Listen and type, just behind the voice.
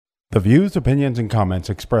The views, opinions, and comments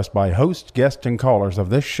expressed by hosts, guests, and callers of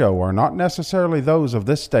this show are not necessarily those of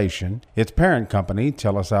this station, its parent company,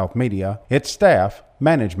 TeleSouth Media, its staff,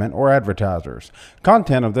 management, or advertisers.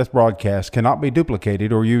 Content of this broadcast cannot be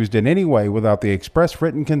duplicated or used in any way without the express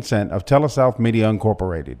written consent of TeleSouth Media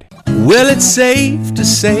Incorporated. Well, it's safe to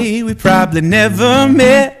say we probably never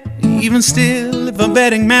met. Even still, if a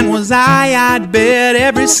betting man was I'd bet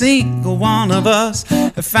every single one of us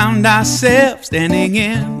have found ourselves standing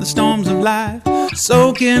in the storms of life,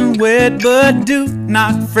 soaking wet, but do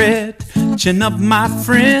not fret. Chin up, my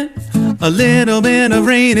friend. A little bit of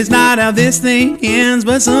rain is not how this thing ends,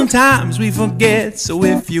 but sometimes we forget. So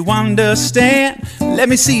if you understand, let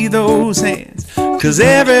me see those hands, 'cause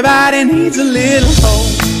everybody needs a little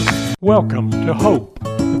hope. Welcome to Hope,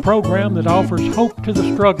 the program that offers hope to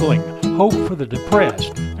the struggling, hope for the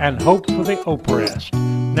depressed, and hope for the oppressed.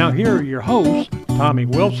 Now here are your hosts, Tommy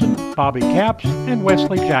Wilson, Bobby Capps, and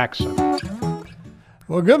Wesley Jackson.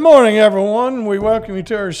 Well, good morning, everyone. We welcome you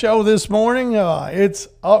to our show this morning. It's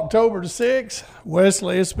October 6th.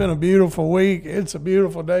 Wesley, it's been a beautiful week. It's a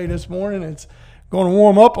beautiful day this morning. It's going to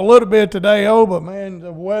warm up a little bit today, but man,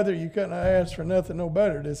 the weather, you couldn't have asked for nothing no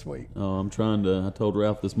better this week. Oh, I told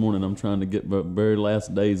Ralph this morning, I'm trying to get the very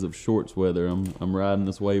last days of shorts weather. I'm riding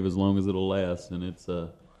this wave as long as it'll last, and it's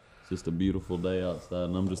just a beautiful day outside,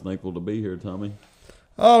 and I'm just thankful to be here, Tommy.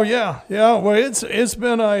 Oh, yeah. Well, it's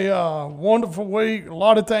been a wonderful week. A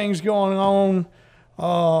lot of things going on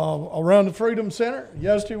around the Freedom Center.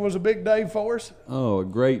 Yesterday was a big day for us. Oh, a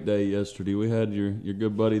great day yesterday. We had your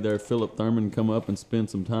good buddy there, Philip Thurman, come up and spend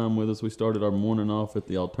some time with us. We started our morning off at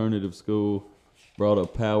the alternative school, brought a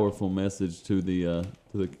powerful message to the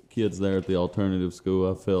kids there at the alternative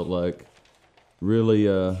school. I felt like really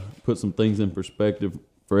put some things in perspective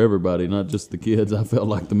for everybody, not just the kids. I felt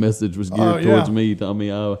like the message was geared towards me,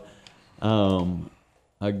 Tommy. I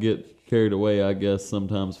get carried away, I guess,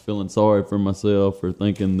 sometimes feeling sorry for myself or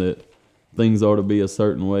thinking that things ought to be a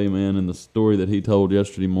certain way, man. And the story that he told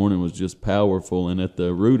yesterday morning was just powerful. And at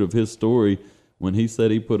the root of his story, when he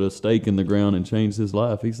said he put a stake in the ground and changed his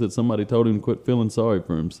life, he said somebody told him to quit feeling sorry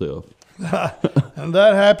for himself. And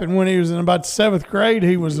that happened when he was in about the 7th grade.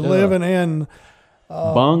 He was living in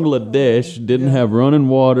Bangladesh, didn't have running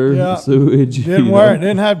water, sewage.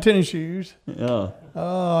 Didn't have tennis shoes. Yeah.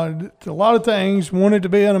 A lot of things, wanted to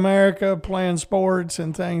be in America, playing sports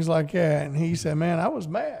and things like that. And he said, man, I was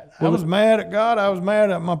mad. I was mad at God. I was mad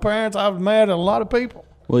at my parents. I was mad at a lot of people.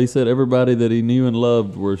 Well, he said everybody that he knew and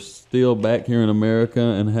loved were still back here in America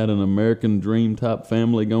and had an American dream type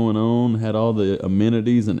family going on, had all the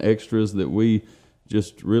amenities and extras that we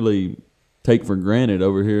just really take for granted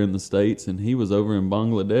over here in the States. And he was over in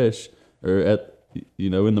Bangladesh, or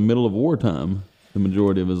in the middle of wartime the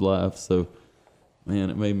majority of his life. So,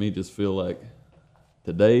 man, it made me just feel like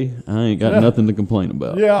today I ain't got nothing to complain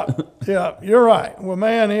about. Yeah, you're right. Well,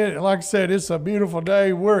 man, like I said, it's a beautiful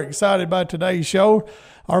day. We're excited about today's show.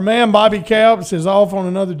 Our man Bobby Capps is off on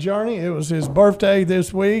another journey. It was his birthday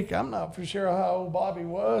this week. I'm not for sure how old Bobby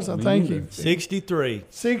was. I think he 63.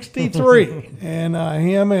 63. And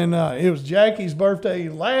it was Jackie's birthday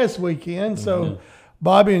last weekend. So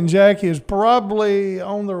Bobby and Jackie is probably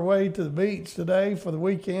on their way to the beach today for the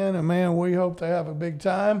weekend. And, man, we hope they have a big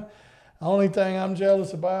time. The only thing I'm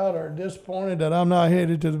jealous about or disappointed that I'm not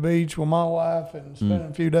headed to the beach with my wife and spending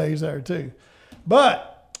a few days there too. But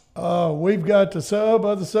we've got the sub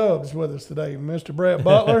of the subs with us today, Mr. Brett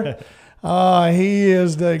Butler. He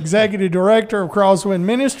is the executive director of Crosswind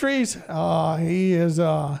Ministries. He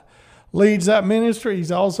leads that ministry.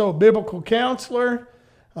 He's also a biblical counselor.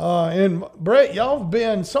 And Brett, y'all have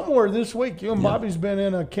been somewhere this week. You and Bobby's been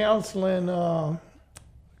in a counseling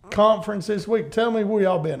conference this week. Tell me where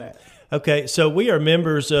y'all been at. Okay, so we are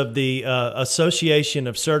members of the Association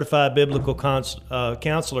of Certified Biblical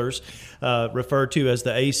Counselors, referred to as the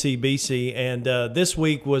ACBC, and this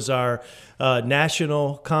week was our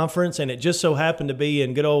national conference, and it just so happened to be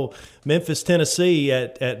in good old Memphis, Tennessee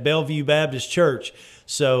at Bellevue Baptist Church.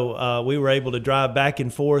 So we were able to drive back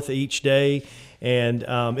and forth each day. And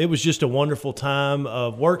it was just a wonderful time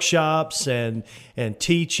of workshops and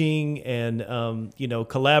teaching and,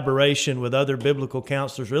 collaboration with other biblical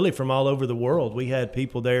counselors really from all over the world. We had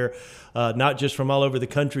people there, not just from all over the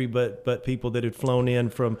country, but people that had flown in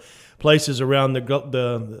from places around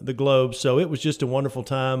the globe. So it was just a wonderful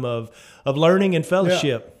time of learning and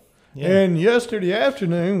fellowship. Yeah. Yeah. And yesterday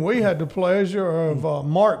afternoon, we had the pleasure of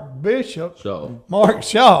Mark Bishop. Mark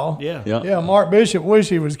Shaw. Yeah. Mark Bishop wished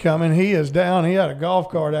he was coming. He is down. He had a golf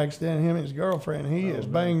cart accident, him and his girlfriend. He is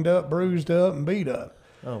banged up, bruised up, and beat up.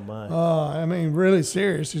 Oh, my. I mean, really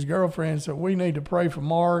serious. His girlfriend said, we need to pray for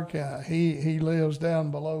Mark. He lives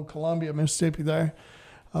down below Columbia, Mississippi there.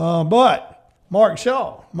 But Mark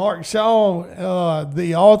Shaw,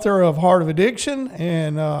 the author of Heart of Addiction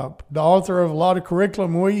and the author of a lot of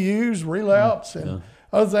curriculum we use, Relapse and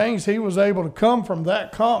other things. He was able to come from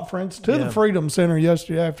that conference to the Freedom Center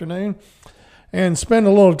yesterday afternoon and spend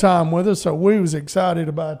a little time with us. So we was excited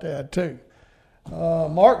about that too.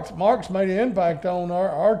 Mark's made an impact on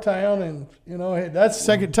our town, and that's the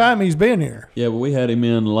second time he's been here. Yeah, well, we had him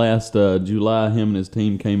in last July. Him and his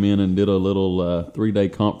team came in and did a little 3-day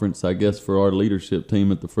conference, I guess, for our leadership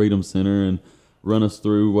team at the Freedom Center, and run us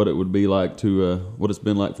through what it would be like to what it's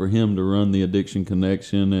been like for him to run the Addiction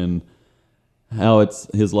Connection, and how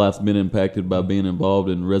his life's been impacted by being involved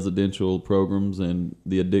in residential programs and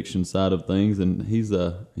the addiction side of things. And he's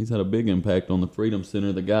had a big impact on the Freedom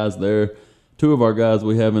Center. The guys there, 2 of our guys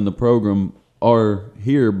we have in the program are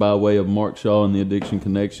here by way of Mark Shaw and the Addiction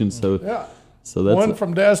Connection. So that's one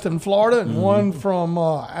from Destin, Florida, and one from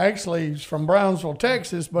actually he's from Brownsville,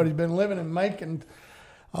 Texas, but he's been living in Macon,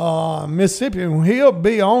 Mississippi. And he'll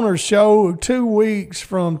be on our show 2 weeks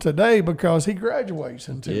from today because he graduates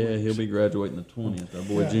in 2 weeks. Yeah, he'll be graduating the 20th, our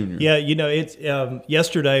boy Junior. Yeah, it's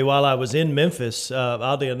yesterday while I was in Memphis,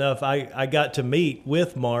 oddly enough, I got to meet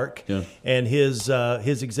with Mark and his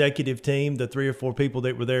executive team, the 3 or 4 people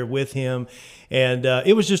that were there with him. And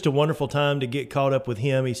it was just a wonderful time to get caught up with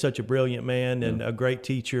him. He's such a brilliant man and a great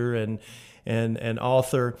teacher and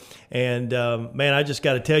author. And man, I just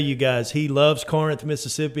got to tell you guys, he loves Corinth,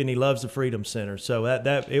 Mississippi, and he loves the Freedom Center. So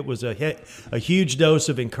that it was a huge dose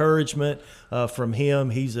of encouragement from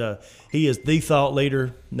him. He is the thought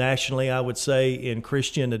leader nationally, I would say, in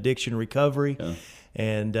Christian addiction recovery. Yeah.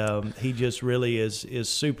 And he just really is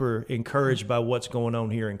super encouraged by what's going on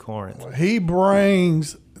here in Corinth. He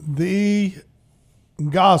brings the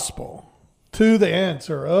gospel to the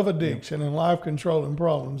answer of addiction and life controlling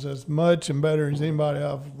problems as much and better as anybody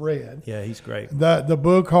I've read. Yeah, he's great. The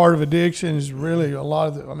book Heart of Addiction is really a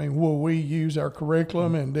lot of we use our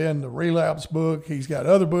curriculum, and then the Relapse book. He's got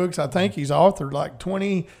other books. I think he's authored like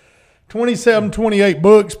 27, 28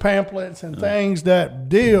 books, pamphlets, and things that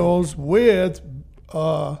deals with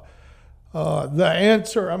the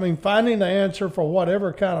answer, finding the answer for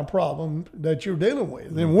whatever kind of problem that you're dealing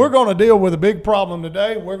with. And we're going to deal with a big problem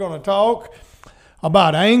today. We're going to talk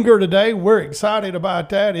about anger today. We're excited about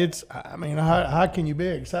that. How can you be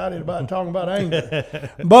excited about talking about anger?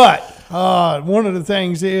 But one of the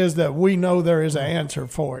things is that we know there is an answer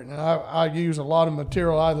for it. And I use a lot of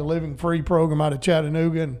material out of the Living Free program out of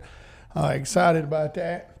Chattanooga, and excited about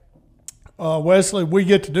that. Wesley, we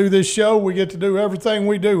get to do this show. We get to do everything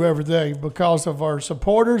we do every day because of our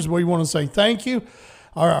supporters. We want to say thank you.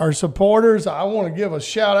 Our supporters, I want to give a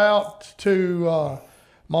shout out to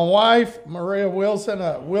my wife, Maria Wilson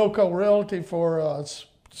at Wilco Realty for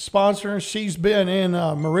sponsoring. She's been in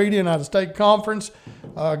Meridian at a state conference.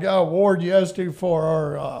 Got an award yesterday for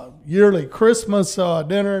our yearly Christmas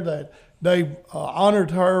dinner that they honored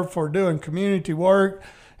her for doing community work.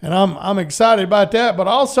 And I'm excited about that. But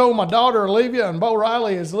also my daughter Olivia and Bo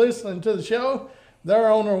Riley is listening to the show.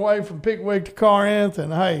 They're on their way from Pickwick to Corinth.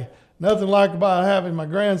 And, hey, nothing like about having my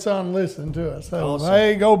grandson listen to us. So, awesome.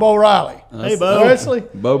 Hey, go Bo Riley. Hey, Bo. Wesley.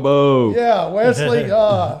 Bo. Yeah, Wesley,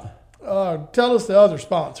 tell us the other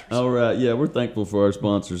sponsors. All right. Yeah, we're thankful for our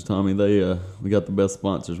sponsors, Tommy. We got the best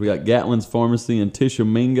sponsors. We got Gatlin's Pharmacy in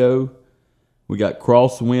Tishomingo. We got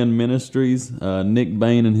Crosswind Ministries. Nick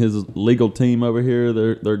Bain and his legal team over here,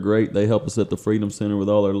 they're great. They help us at the Freedom Center with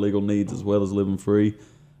all our legal needs as well as Living Free.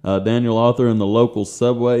 Daniel Arthur and the local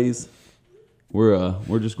Subways.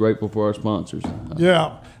 We're just grateful for our sponsors.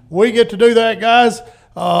 Yeah, we get to do that, guys.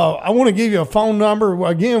 I want to give you a phone number.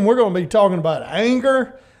 Again, we're going to be talking about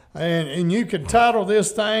anger, and you can title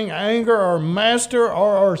this thing Anger, Our Master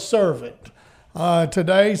or Our Servant.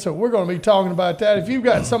 Today, so we're going to be talking about that. If you've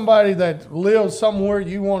got somebody that lives somewhere,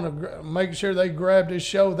 you want to make sure they grab this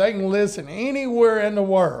show, they can listen anywhere in the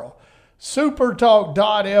world.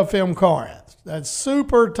 SuperTalk.fm Corinth. That's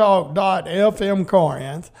SuperTalk.fm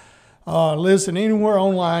Corinth. Listen anywhere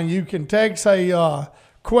online. You can text a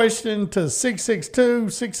question to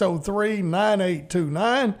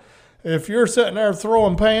 662-603-9829. If you're sitting there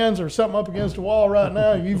throwing pans or something up against the wall right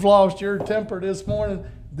now, you've lost your temper this morning,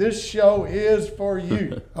 this show is for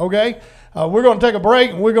you, okay? We're going to take a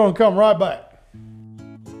break, and we're going to come right back.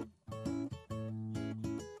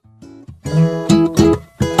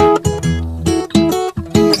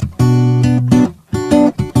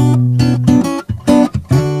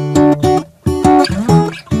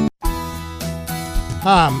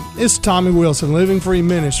 Hi, it's Tommy Wilson, Living Free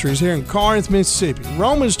Ministries here in Corinth, Mississippi.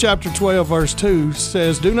 Romans chapter 12, verse 2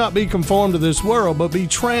 says, "Do not be conformed to this world, but be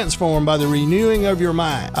transformed by the renewing of your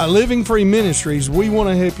mind." At Living Free Ministries, we want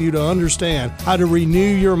to help you to understand how to renew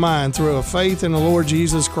your mind through a faith in the Lord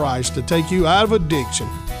Jesus Christ to take you out of addiction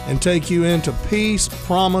and take you into peace,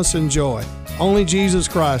 promise, and joy. Only Jesus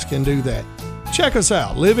Christ can do that. Check us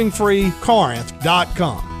out,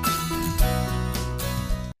 livingfreecorinth.com.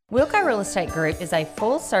 Wilco Real Estate Group is a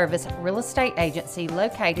full-service real estate agency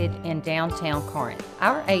located in downtown Corinth.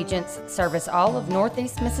 Our agents service all of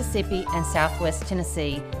Northeast Mississippi and Southwest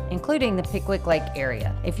Tennessee, including the Pickwick Lake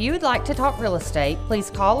area. If you would like to talk real estate, please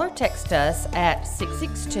call or text us at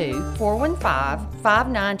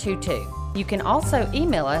 662-415-5922. You can also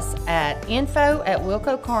email us at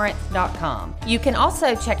info@wilcocorinth.com. You can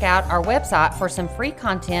also check out our website for some free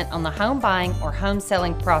content on the home buying or home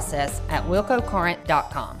selling process at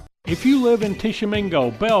wilcocorinth.com. If you live in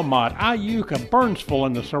Tishomingo, Belmont, Iuka, Burnsville,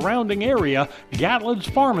 and the surrounding area, Gatlin's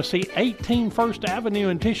Pharmacy, 18 First Avenue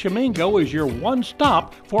in Tishomingo is your one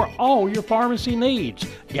stop for all your pharmacy needs.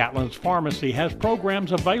 Gatlin's Pharmacy has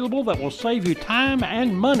programs available that will save you time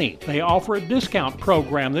and money. They offer a discount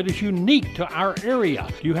program that is unique to our area.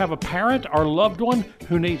 Do you have a parent or loved one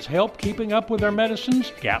who needs help keeping up with their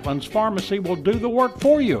medicines? Gatlin's Pharmacy will do the work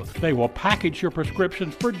for you. They will package your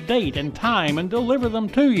prescriptions for date and time and deliver them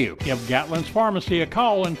to you. Give Gatlin's Pharmacy a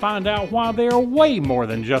call and find out why they are way more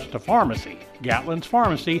than just a pharmacy. Gatlin's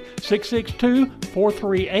Pharmacy,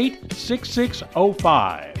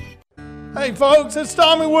 662-438-6605. Hey folks, it's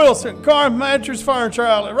Tommy Wilson, Corinth Mattress Furniture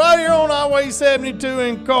Outlet, right here on Highway 72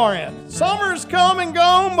 in Corinth. Summer's come and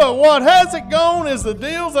gone, but what hasn't gone is the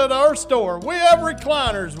deals at our store. We have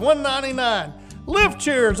recliners, $199. Lift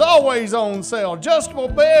chairs always on sale. Adjustable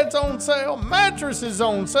beds on sale. Mattresses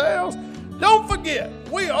on sale. Don't forget,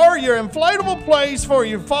 we are your inflatable place for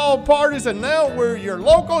your fall parties, and now we're your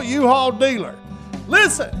local U-Haul dealer.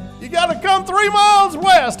 Listen, you got to come 3 miles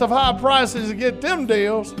west of high prices to get them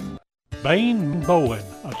deals. Bain & Bowen,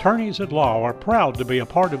 attorneys at law, are proud to be a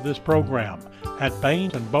part of this program. At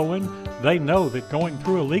Bain & Bowen, they know that going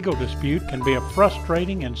through a legal dispute can be a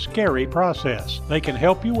frustrating and scary process. They can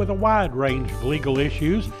help you with a wide range of legal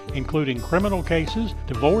issues, including criminal cases,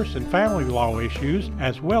 divorce and family law issues,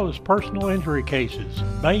 as well as personal injury cases.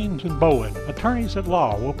 Bain & Bowen, attorneys at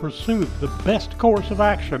law, will pursue the best course of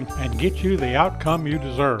action and get you the outcome you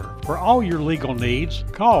deserve. For all your legal needs,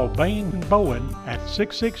 call Bain & Bowen at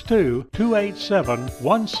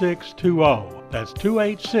 662-287-1620. That's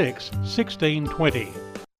 286-1620.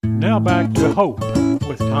 Now back to Hope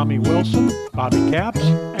with Tommy Wilson, Bobby Capps,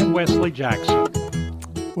 and Wesley Jackson.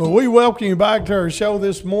 Well, we welcome you back to our show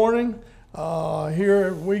this morning.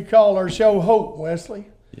 Here we call our show Hope, Wesley.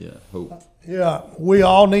 Yeah, hope. Yeah, we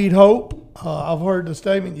all need hope. I've heard the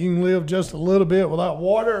statement, you can live just a little bit without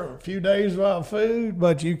water, or a few days without food,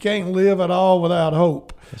 but you can't live at all without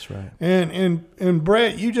hope. That's right. And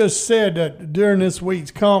Brett, you just said that during this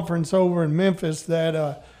week's conference over in Memphis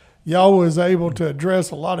that y'all was able to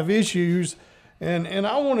address a lot of issues, and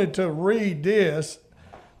I wanted to read this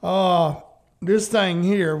thing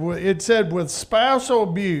here. It said, with spousal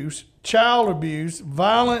abuse, child abuse,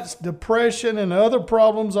 violence, depression, and other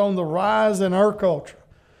problems on the rise in our culture,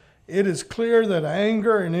 it is clear that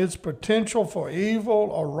anger and its potential for evil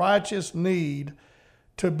or righteous need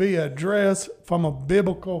to be addressed from a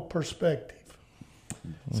biblical perspective.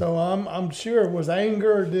 So I'm sure it was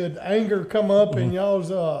anger. Did anger come up in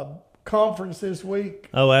y'all's conference this week?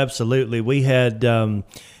 Oh, absolutely. We had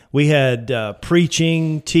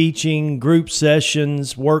preaching, teaching, group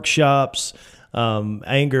sessions, workshops.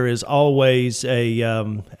 Anger is always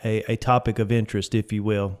a topic of interest, if you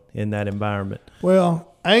will, in that environment. Well,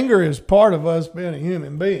 anger is part of us being a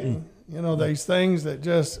human being. You know, these things that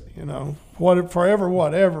just, whatever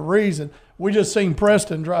reason. We just seen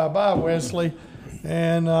Preston drive by, Wesley,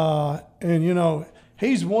 and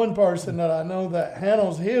he's one person that I know that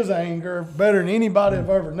handles his anger better than anybody I've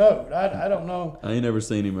ever known. I don't know. I ain't never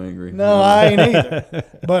seen him angry. No, I ain't either.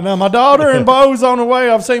 But now my daughter and Bo's on the way.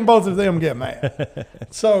 I've seen both of them get mad.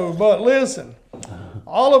 So, but listen,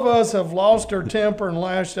 all of us have lost our temper and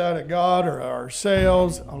lashed out at God or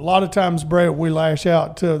ourselves. A lot of times, Brett, we lash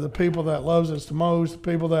out to the people that loves us the most, the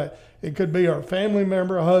people that it could be our family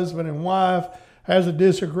member, a husband and wife, has a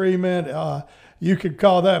disagreement. You could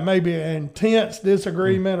call that maybe an intense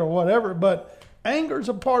disagreement or whatever, but anger is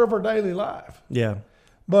a part of our daily life. Yeah.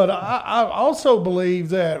 But I also believe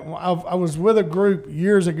that I was with a group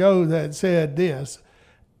years ago that said this: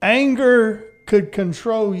 anger could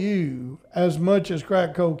control you as much as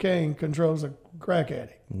crack cocaine controls a crack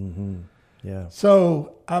addict. Mm-hmm. Yeah.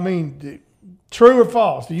 So, I mean, True or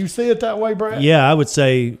false? Do you see it that way, Brad? Yeah, I would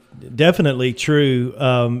say definitely true.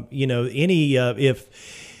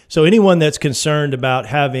 Anyone that's concerned about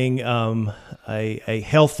having a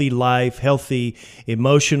healthy life, healthy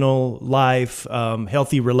emotional life,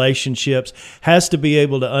 healthy relationships, has to be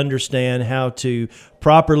able to understand how to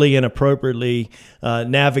properly and appropriately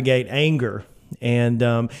navigate anger. And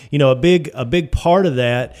a big part of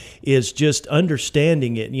that is just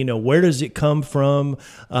understanding it. Where does it come from?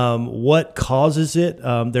 What causes it?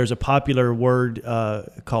 There's a popular word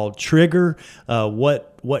called trigger.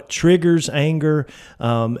 What triggers anger?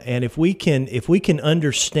 And if we can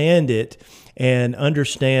understand it and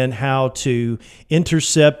understand how to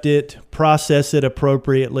intercept it, process it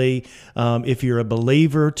appropriately, if you're a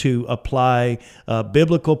believer, to apply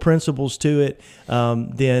biblical principles to it,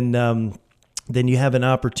 then you have an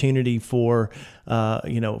opportunity for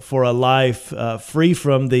a life free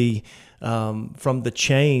from the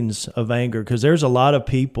chains of anger. Because there's a lot of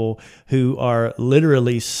people who are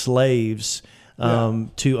literally slaves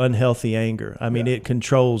to unhealthy anger. I mean, it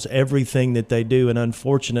controls everything that they do, and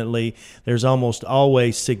unfortunately, there's almost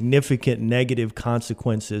always significant negative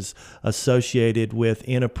consequences associated with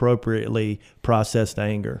inappropriately processed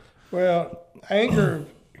anger. Well, anger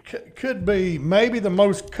could be maybe the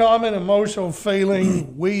most common emotional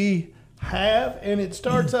feeling we have, and it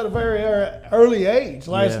starts at a very early age.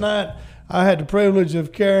 Last night, I had the privilege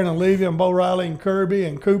of carrying Olivia and Bo Riley and Kirby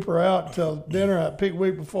and Cooper out to dinner at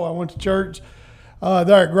Pickwick before I went to church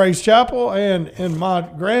there at Grace Chapel, and my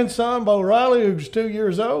grandson, Bo Riley, who's 2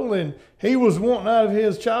 years old, and he was wanting out of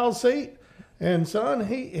his child seat. And son,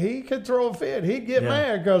 he could throw a fit. He'd get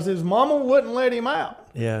mad because his mama wouldn't let him out.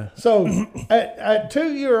 Yeah. So at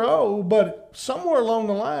 2-year-old, but somewhere along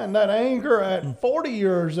the line, that anger at 40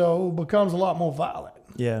 years old becomes a lot more violent.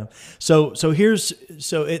 Yeah. So that's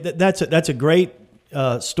a great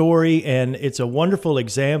story, and it's a wonderful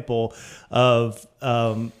example of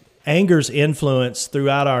anger's influence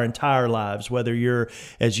throughout our entire lives, whether you're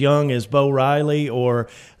as young as Bo Riley or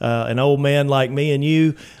an old man like me and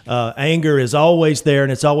you. Anger is always there,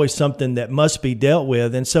 and it's always something that must be dealt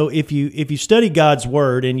with. And so if you study God's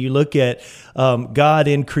Word and you look at God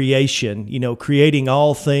in creation, creating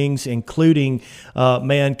all things, including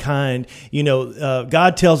mankind,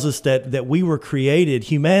 God tells us that we were created,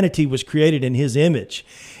 humanity was created in His image.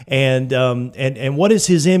 And what is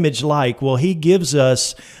His image like? Well, He gives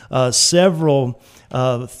us several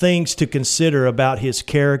things to consider about His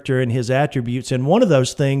character and His attributes, and one of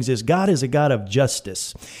those things is God is a God of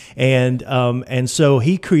justice, and so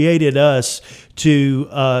He created us to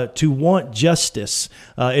want justice.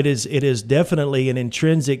 It is definitely an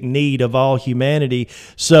intrinsic need of all humanity.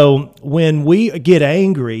 So when we get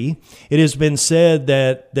angry, it has been said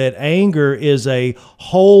that anger is a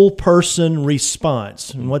whole person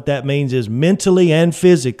response, and what that means is mentally and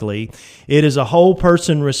physically, it is a whole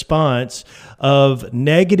person response of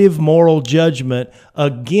negative moral judgment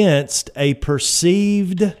against a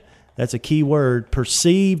perceived, that's a key word,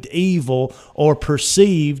 perceived evil or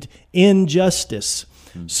perceived injustice.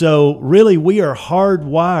 So really, we are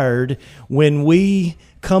hardwired when we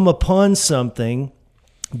come upon something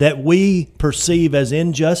that we perceive as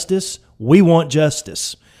injustice, we want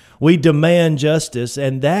justice. We demand justice,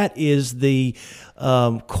 and that is the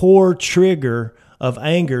core trigger of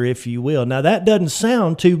anger, if you will. Now, that doesn't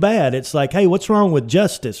sound too bad. It's like, hey, what's wrong with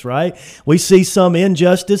justice, right? We see some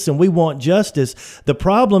injustice and we want justice. The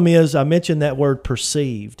problem is, I mentioned that word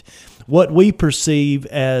perceived. What we perceive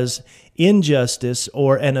as injustice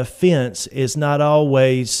or an offense is not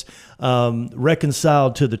always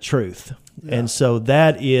reconciled to the truth. Yeah. And so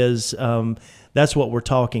that is that's what we're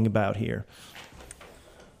talking about here.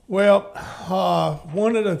 Well,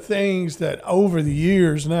 one of the things that over the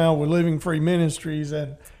years now with Living Free Ministries,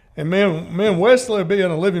 and me and Wesley will be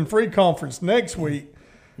in a Living Free conference next week,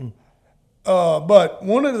 but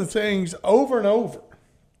one of the things over and over,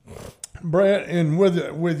 Brett, and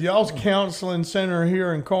with y'all's counseling center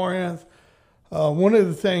here in Corinth, one of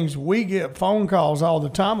the things we get phone calls all the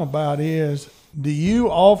time about is, do you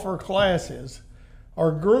offer classes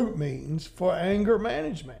or group meetings for anger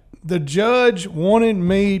management? The judge wanted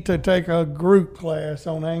me to take a group class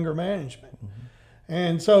on anger management. Mm-hmm.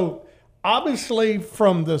 And so obviously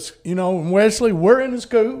from this, Wesley, we're in the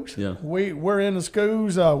schools. Yeah. We're in the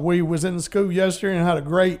schools. We was in the school yesterday and had a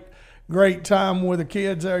great time with the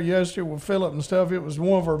kids there yesterday with Philip and stuff. It was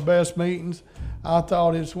one of our best meetings. I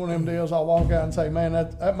thought it's one of them deals I'll walk out and say, man,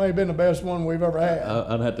 that may have been the best one we've ever had.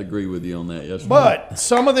 I'd have to agree with you on that, yes. But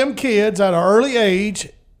some of them kids at an early age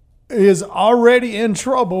is already in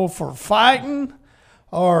trouble for fighting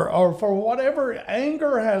or for whatever,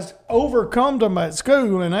 anger has overcome them at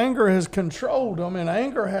school, and anger has controlled them, and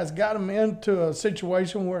anger has got them into a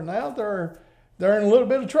situation where now they're in a little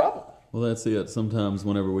bit of trouble. Well, that's it. Sometimes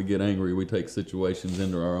whenever we get angry, we take situations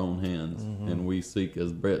into our own hands, and we seek,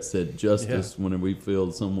 as Brett said, justice when we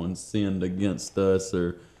feel someone sinned against us,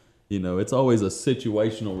 or, it's always a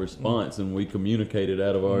situational response, and we communicate it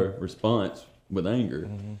out of our response with anger.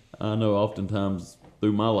 I know oftentimes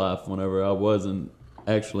through my life, whenever I wasn't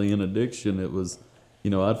actually in addiction, it was,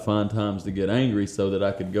 I'd find times to get angry so that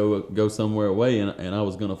I could go somewhere away, and I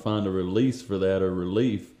was going to find a release for that, or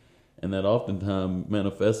relief. And that oftentimes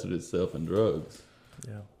manifested itself in drugs.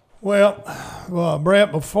 Yeah. Well,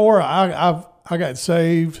 Brett, before I got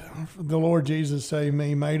saved, the Lord Jesus saved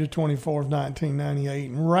me May the 24th, 1998,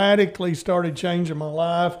 and radically started changing my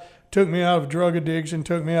life. Took me out of drug addiction,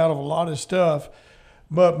 took me out of a lot of stuff.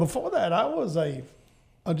 But before that, I was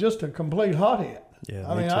just a complete hothead. Yeah,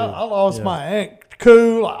 I mean, too. I lost my act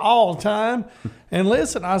cool all the time. And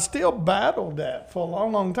listen, I still battled that for a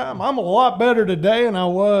long, long time. I'm a lot better today than I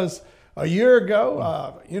was a year ago.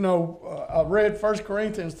 I read 1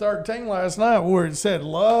 Corinthians 13 last night where it said,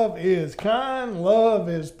 love is kind, love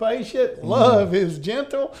is patient, love is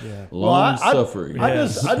gentle. Yeah. Long suffering. I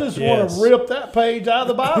just want to rip that page out of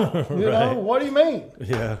the Bible. You know, what do you mean?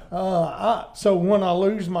 Yeah. So when I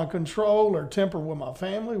lose my control or temper with my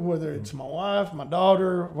family, whether it's my wife, my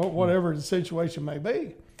daughter, whatever the situation may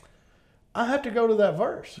be, I have to go to that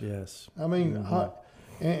verse. Yes. I mean,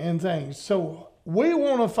 and things. So we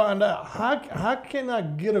want to find out how can I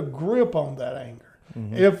get a grip on that anger?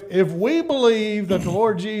 If we believe that the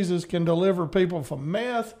Lord Jesus can deliver people from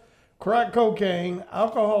meth, crack cocaine,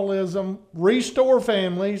 alcoholism, restore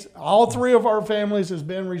families, all three of our families has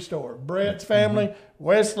been restored. Brett's family,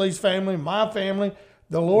 Wesley's family, my family.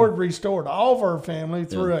 The Lord restored all of our family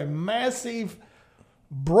through a massive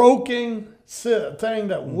broken thing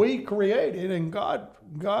that we created, and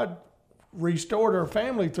God restored our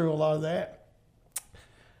family through a lot of that.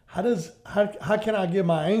 How can I give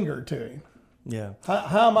my anger to Him? Yeah.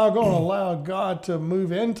 How am I going to allow God to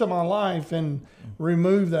move into my life and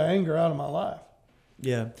remove the anger out of my life?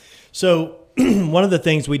 Yeah. So one of the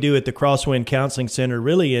things we do at the Crosswind Counseling Center,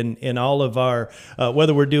 really in all of our,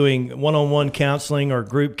 whether we're doing one-on-one counseling or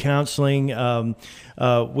group counseling,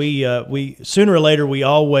 we sooner or later we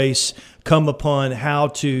always come upon how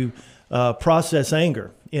to process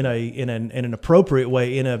anger in an appropriate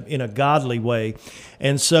way, in a godly way.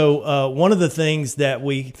 And so one of the things that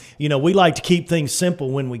we like to keep things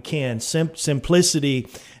simple when we can. Simplicity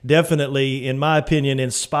definitely, in my opinion,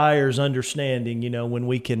 inspires understanding, when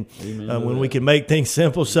we can make things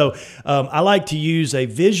simple. So I like to use a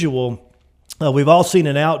visual. We've all seen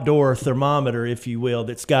an outdoor thermometer, if you will,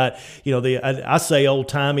 that's got, I say old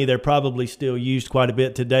timey, they're probably still used quite a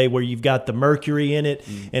bit today, where you've got the mercury in it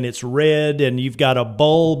and it's red, and you've got a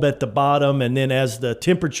bulb at the bottom. And then as the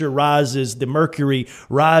temperature rises, the mercury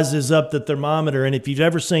rises up the thermometer. And if you've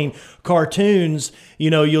ever seen cartoons,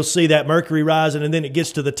 you'll see that mercury rising, and then it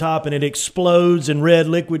gets to the top and it explodes and red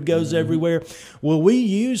liquid goes everywhere. Well, we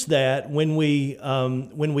use that when we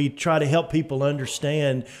try to help people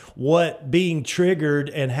understand what being triggered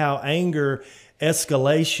and how anger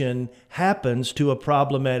escalation happens to a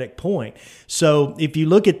problematic point. So if you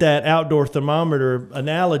look at that outdoor thermometer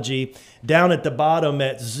analogy, down at the bottom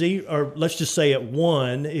at 0, or let's just say at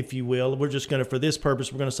 1, if you will, we're just going to, for this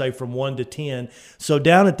purpose, we're going to say from 1 to 10. So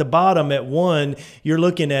down at the bottom at 1, you're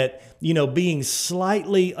looking at, being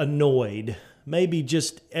slightly annoyed, maybe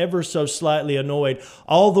just ever so slightly annoyed,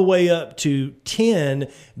 all the way up to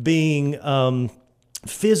 10 being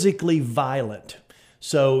physically violent.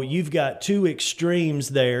 So you've got two extremes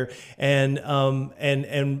there, and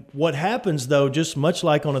what happens though, just much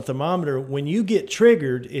like on a thermometer, when you get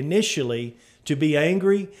triggered initially to be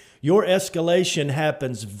angry, your escalation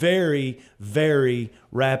happens very, very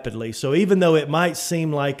rapidly. So even though it might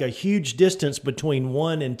seem like a huge distance between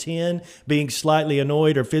 1 and 10 being slightly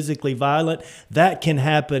annoyed or physically violent, that can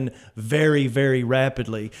happen very, very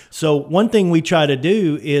rapidly. So one thing we try to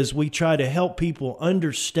do is we try to help people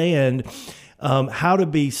understand how to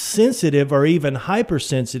be sensitive or even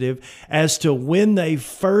hypersensitive as to when they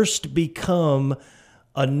first become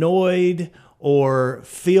annoyed or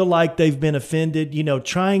feel like they've been offended,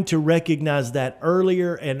 trying to recognize that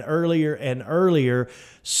earlier and earlier and earlier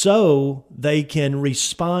so they can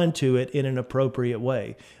respond to it in an appropriate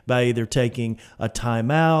way. by either taking a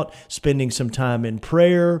time out, spending some time in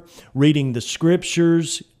prayer, reading the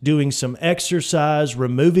scriptures, doing some exercise,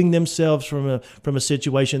 removing themselves from a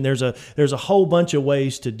situation. There's a whole bunch of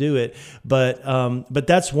ways to do it, but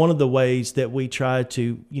that's one of the ways that we try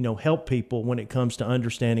to help people when it comes to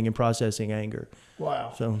understanding and processing anger.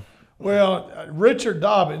 Wow. So. Well, Dr.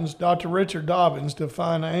 Richard Dobbins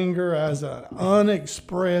defined anger as an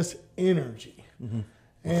unexpressed energy. Mm-hmm.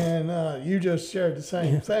 And you just shared the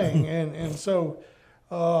same thing. And so,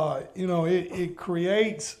 it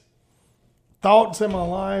creates thoughts in my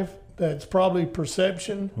life that's probably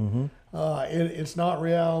perception. Mm-hmm. It's not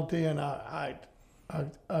reality, and I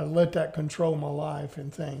let that control my life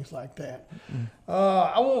and things like that.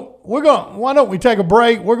 Why don't we take a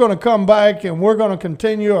break? We're going to come back and we're going to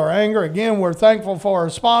continue our anger. Again, we're thankful for our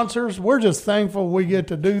sponsors. We're just thankful we get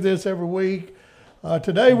to do this every week.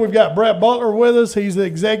 Today we've got Brett Butler with us. He's the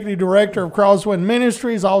executive director of Crosswind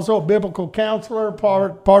Ministries, also a biblical counselor,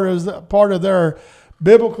 part of their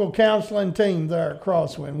biblical counseling team there at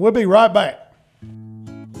Crosswind. We'll be right back.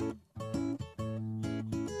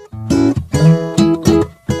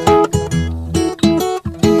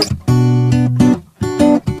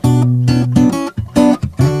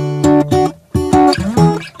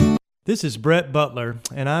 This is Brett Butler,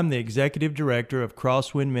 and I'm the Executive Director of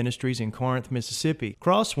Crosswind Ministries in Corinth, Mississippi.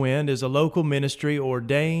 Crosswind is a local ministry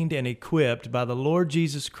ordained and equipped by the Lord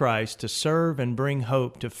Jesus Christ to serve and bring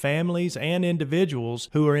hope to families and individuals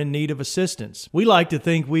who are in need of assistance. We like to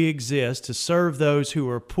think we exist to serve those who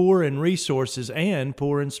are poor in resources and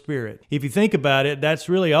poor in spirit. If you think about it, that's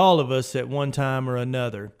really all of us at one time or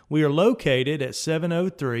another. We are located at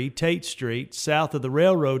 703 Tate Street, south of the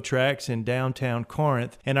railroad tracks in downtown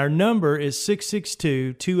Corinth, and our number is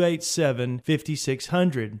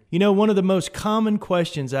 662-287-5600. One of the most common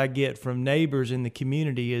questions I get from neighbors in the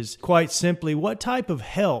community is quite simply, what type of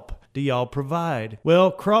help do y'all provide?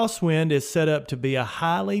 Well, Crosswind is set up to be a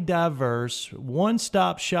highly diverse,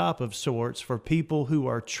 one-stop shop of sorts for people who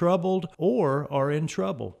are troubled or are in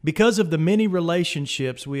trouble. Because of the many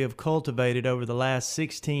relationships we have cultivated over the last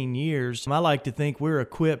 16 years, I like to think we're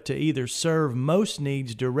equipped to either serve most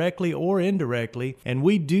needs directly or indirectly, and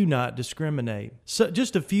we do not discriminate. So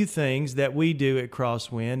just a few things that we do at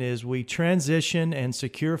Crosswind is we transition and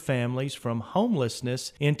secure families from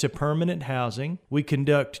homelessness into permanent housing. We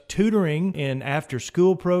conduct tutoring in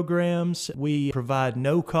after-school programs. We provide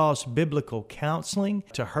no-cost biblical counseling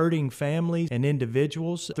to hurting families and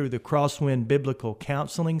individuals through the Crosswind Biblical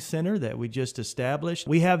Counseling Center that we just established.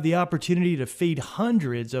 We have the opportunity to feed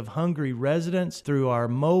hundreds of hungry residents through our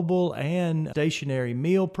mobile and stationary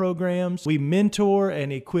meal programs. We mentor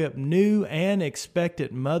and equip new and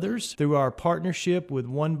expectant mothers through our partnership with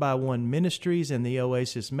 1x1 Ministries and the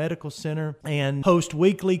Oasis Medical Center, and host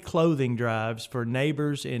weekly clothing drives for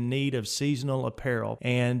neighbors in need of seasonal apparel.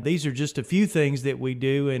 And these are just a few things that we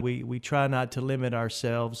do, and we try not to limit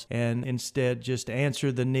ourselves and instead just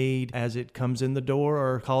answer the need as it comes in the door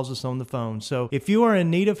or calls us on the phone. So if you are in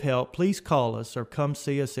need of help, please call us or come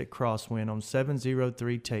see us at Crosswind on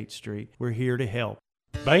 703 Tate Street. We're here to help.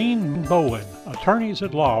 Bain & Bowen, attorneys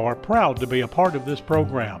at law, are proud to be a part of this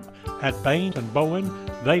program. At Bain & Bowen,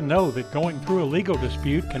 they know that going through a legal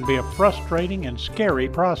dispute can be a frustrating and scary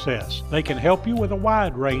process. They can help you with a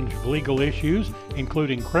wide range of legal issues,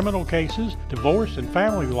 including criminal cases, divorce and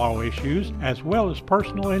family law issues, as well as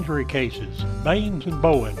personal injury cases. Bain &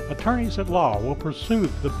 Bowen, attorneys at law, will pursue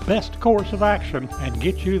the best course of action and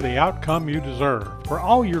get you the outcome you deserve. For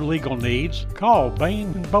all your legal needs, call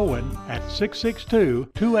Bain & Bowen at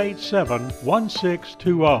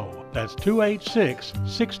 662-287-1620. That's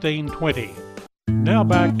 286-1620. Now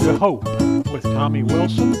back to Hope with Tommy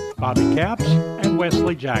Wilson, Bobby Capps, and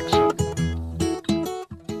Wesley Jackson.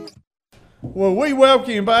 Well, we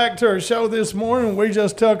welcome you back to our show this morning. We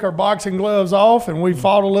just took our boxing gloves off and we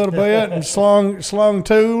fought a little bit and slung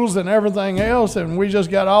tools and everything else, and we just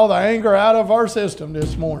got all the anger out of our system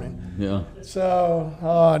this morning. Yeah.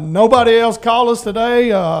 So nobody else call us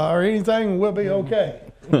today or anything, we'll be okay.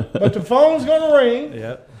 But the phone's going to ring.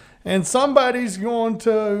 Yep. And somebody's going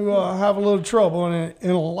to have a little trouble. And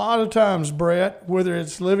a lot of times, Brett, whether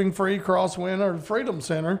it's Living Free, Crosswind, or the Freedom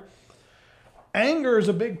Center, anger is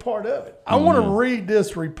a big part of it. I want to read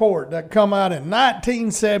this report that come out in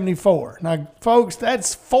 1974. Now, folks,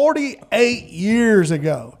 that's 48 years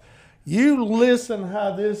ago. You listen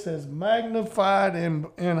how this has magnified and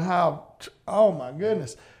how, oh my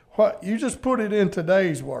goodness, what you just put it in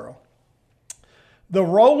today's world. The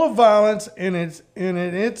role of violence and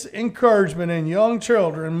its encouragement in young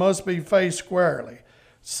children must be faced squarely.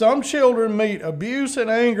 Some children meet abuse and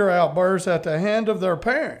anger outbursts at the hand of their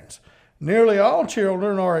parents. Nearly all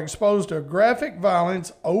children are exposed to graphic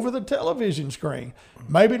violence over the television screen.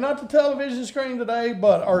 Maybe not the television screen today,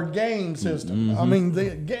 but our game system. I mean,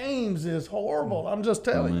 the games is horrible. I'm just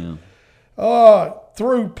telling you.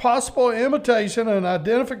 Through possible imitation and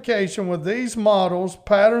identification with these models,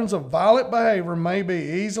 patterns of violent behavior may be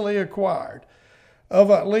easily acquired. Of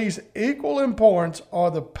at least equal importance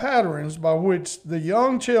are the patterns by which the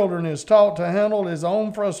young children is taught to handle his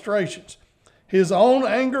own frustrations, his own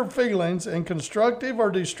anger feelings, and constructive or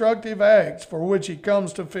destructive acts for which he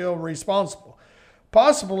comes to feel responsible.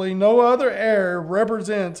 Possibly no other area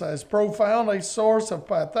represents as profound a source of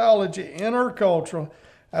pathology in our culture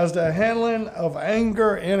as the handling of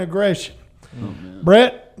anger and aggression.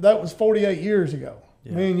 Brett, that was 48 years ago.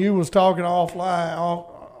 Yeah. Me and you was talking off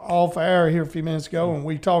air here a few minutes ago, and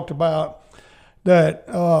we talked about that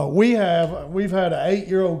we've had an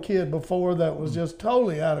 8-year-old kid before that was just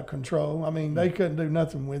totally out of control. I mean, they couldn't do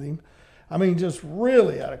nothing with him. I mean, just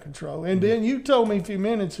really out of control. And then you told me a few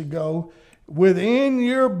minutes ago, within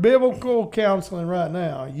your biblical counseling right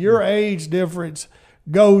now, your age difference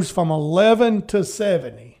goes from 11 to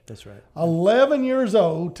 70. That's right. 11 years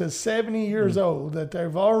old to 70 years old, that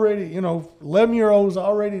they've already, 11-year-olds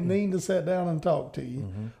already need to sit down and talk to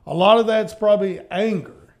you. A lot of that's probably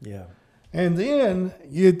anger. Yeah. And then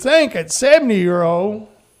you'd think at 70-year-old,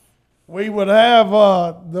 we would have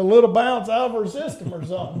the little bounce out of our system or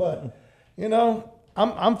something. But,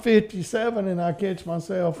 I'm 57 and I catch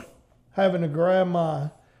myself having to grab my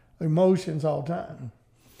emotions all the time.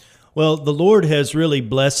 Well, the Lord has really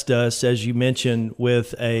blessed us, as you mentioned,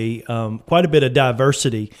 with quite a bit of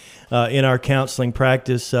diversity in our counseling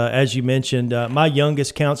practice. As you mentioned, my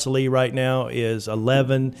youngest counselee right now is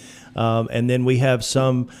 11, and then we have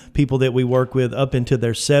some people that we work with up into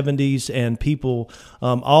their 70s and people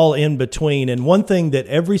all in between. And one thing that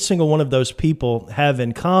every single one of those people have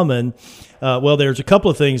in common, there's a couple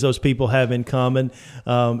of things those people have in common.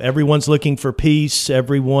 Everyone's looking for peace.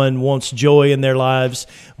 Everyone wants joy in their lives,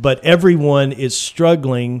 but everyone is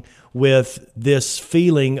struggling with this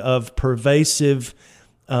feeling of pervasive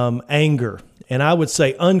anger. And I would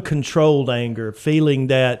say uncontrolled anger, feeling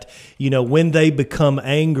that, when they become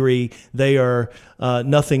angry, they are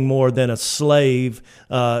nothing more than a slave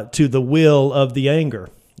to the will of the anger.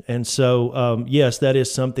 And so, yes, that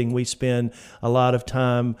is something we spend a lot of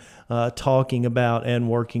time talking about and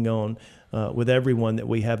working on with everyone that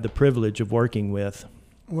we have the privilege of working with.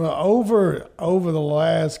 Well, over the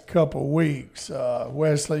last couple of weeks,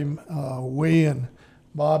 Wesley, we and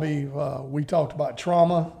Bobby, we talked about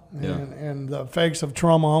trauma and the effects of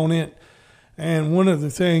trauma on it. And one of the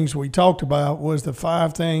things we talked about was the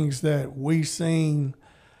 5 things that we seen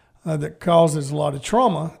that causes a lot of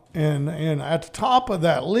trauma. And at the top of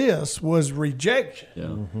that list was rejection.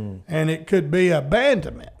 Yeah. And it could be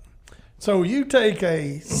abandonment. So you take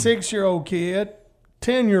a 6-year-old kid,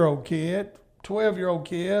 10-year-old kid, 12-year-old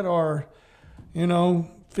kid, or,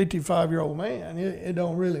 55-year-old man. It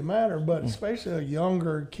don't really matter, but especially a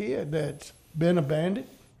younger kid that's been abandoned.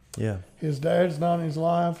 Yeah. His dad's not in his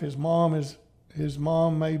life. His mom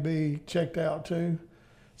may be checked out too.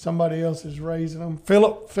 Somebody else is raising them.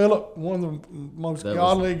 Philip, one of the most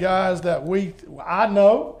godly guys that I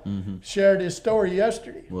know, shared his story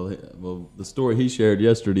yesterday. Well, the story he shared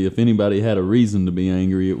yesterday, if anybody had a reason to be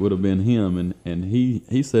angry, it would have been him. And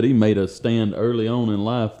he said he made a stand early on in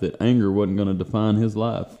life that anger wasn't going to define his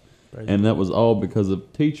life. And that was all because of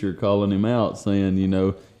a teacher calling him out, saying,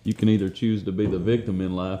 you can either choose to be the victim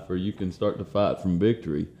in life or you can start to fight from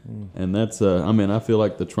victory. And that's, I feel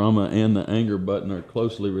like the trauma and the anger button are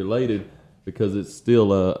closely related because it's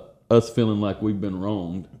still us feeling like we've been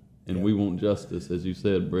wronged and we want justice, as you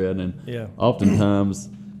said, Brad. And oftentimes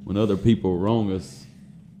when other people wrong us,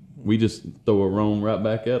 we just throw a wrong right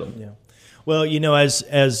back at them. Yeah. Well, as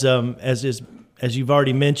you've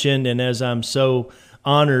already mentioned, and as I'm so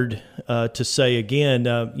honored to say again,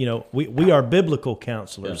 we are biblical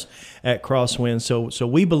counselors at Crosswind, so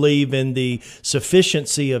we believe in the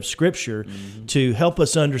sufficiency of Scripture to help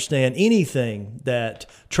us understand anything that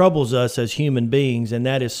troubles us as human beings, and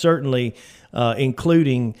that is certainly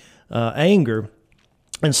including anger.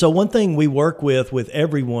 And so one thing we work with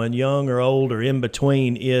everyone, young or old or in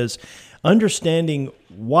between, is understanding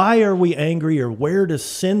why are we angry or where does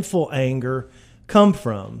sinful anger come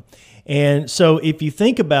from. And so if you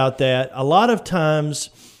think about that, a lot of times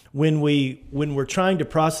when we're trying to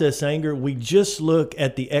process anger, we just look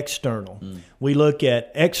at the external. We look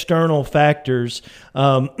at external factors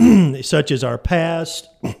such as our past,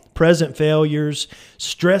 present failures,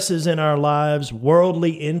 stresses in our lives,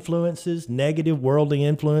 worldly influences, negative worldly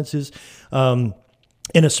influences,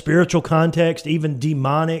 in a spiritual context, even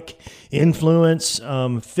demonic influence,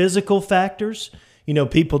 physical factors,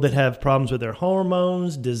 people that have problems with their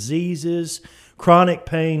hormones, diseases, chronic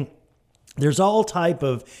pain. There's all type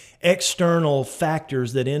of external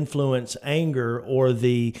factors that influence anger or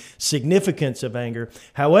the significance of anger.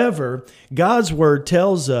 However, God's word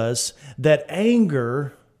tells us that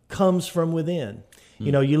anger comes from within.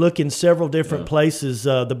 You look in several different places.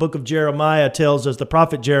 The book of Jeremiah tells us, the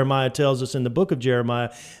prophet Jeremiah tells us in the book of Jeremiah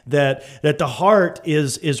that the heart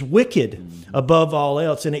is wicked above all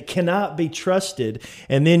else, and it cannot be trusted.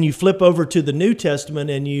 And then you flip over to the New Testament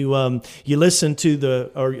and you listen to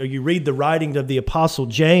or you read the writing of the Apostle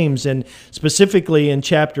James, and specifically in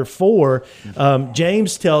chapter 4,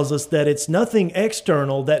 James tells us that it's nothing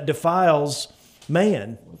external that defiles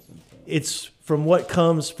man. It's from what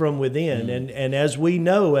comes from within. And as we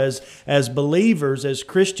know, as believers, as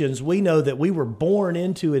Christians, we know that we were born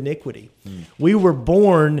into iniquity. We were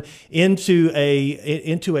born into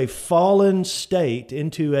a fallen state,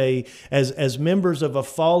 as members of a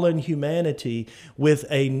fallen humanity with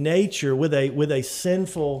a nature, with a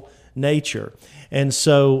sinful nature. And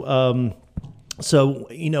so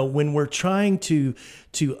when we're trying to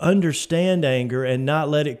understand anger and not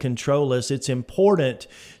let it control us, it's important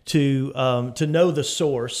to know the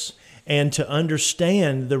source and to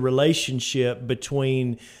understand the relationship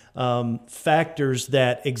between factors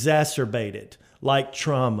that exacerbate it, like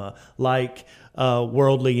trauma, like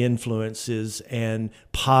worldly influences and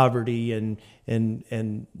poverty and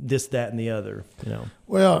this, that, and the other.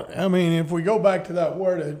 Well, I mean, if we go back to that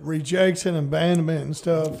word of rejection, abandonment, and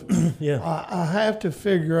stuff, I have to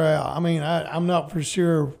figure out. I mean, I'm not for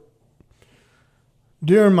sure.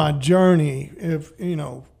 During my journey, if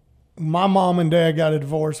my mom and dad got a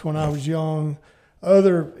divorce when I was young.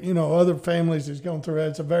 Other families that's going through that.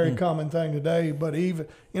 It's a very common thing today. But even,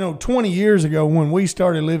 20 years ago when we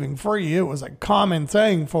started Living Free, it was a common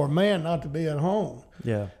thing for a man not to be at home.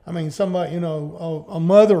 Yeah. I mean, somebody, a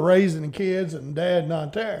mother raising the kids and dad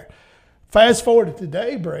not there. Fast forward to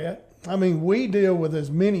today, Brett. I mean, we deal with as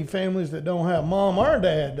many families that don't have mom or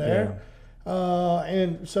dad there. Yeah.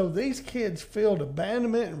 And so these kids feel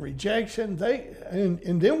abandonment and rejection.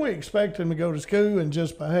 And then we expect them to go to school and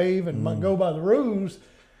just behave and go by the rules.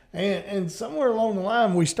 And somewhere along the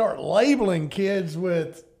line, we start labeling kids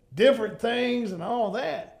with different things and all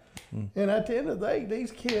that. And at the end of the day, these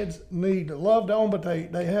kids need loved on, but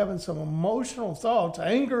they having some emotional thoughts.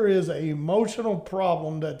 Anger is an emotional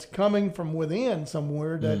problem that's coming from within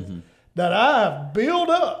somewhere that I've built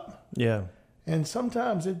up. Yeah. And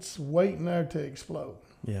sometimes it's waiting there to explode.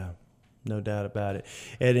 Yeah, no doubt about it.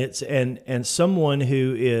 And it's and someone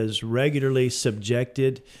who is regularly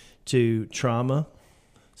subjected to trauma,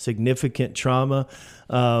 significant trauma,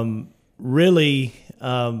 really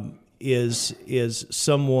is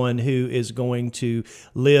someone who is going to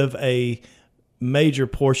live a major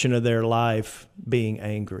portion of their life being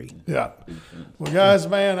angry. Yeah. Well, guys,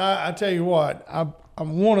 man, I tell you what, I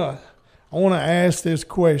want to ask this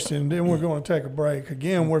question, then we're going to take a break.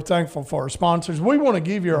 Again, we're thankful for our sponsors. We want to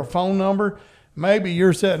give you our phone number. Maybe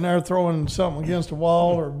you're sitting there throwing something against the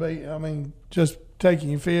wall or, just taking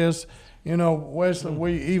your fist. Wesley,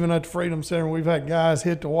 we even at the Freedom Center, we've had guys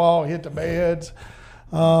hit the wall, hit the beds.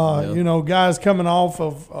 Guys coming off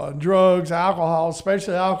of drugs, alcohol,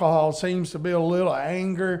 especially alcohol, seems to be a little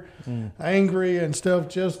angry and stuff,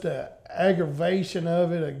 just the aggravation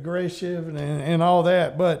of it, aggressive and all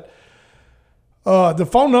that. But the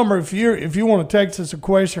phone number, if you want to text us a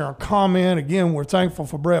question or a comment, again, we're thankful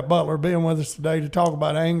for Brett Butler being with us today to talk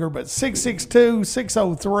about anger, but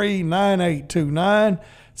 662-603-9829.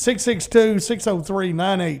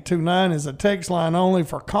 662-603-9829 is a text line only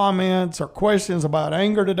for comments or questions about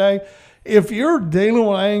anger today. If you're dealing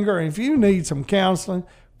with anger, if you need some counseling,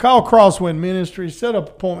 call Crosswind Ministries, set up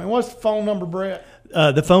an appointment. What's the phone number, Brett?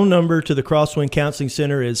 The phone number to the Crosswind Counseling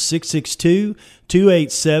Center is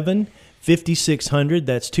 662-287-5600.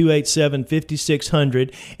 That's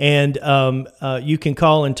 287-5600. And you can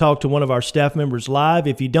call and talk to one of our staff members live.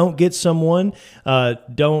 If you don't get someone,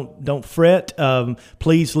 don't fret.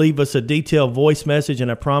 Please leave us a detailed voice message, and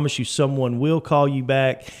I promise you someone will call you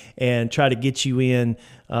back and try to get you in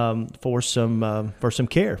for some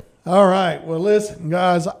care. All right. Well, listen,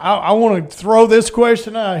 guys, I want to throw this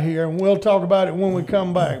question out here, and we'll talk about it when we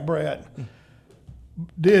come back, Brett.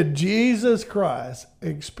 Did Jesus Christ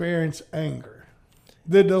experience anger?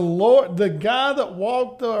 Did the Lord, the guy that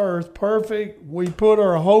walked the earth perfect, we put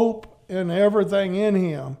our hope and everything in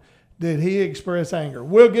him, did he express anger?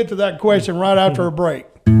 We'll get to that question right after a break.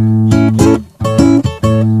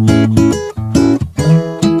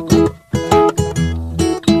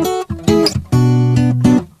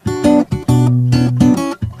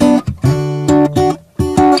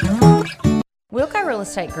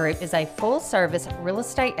 Group is a full-service real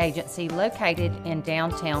estate agency located in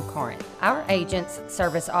downtown Corinth. Our agents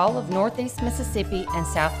service all of Northeast Mississippi and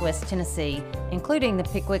Southwest Tennessee, including the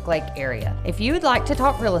Pickwick Lake area. If you would like to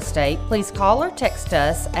talk real estate, please call or text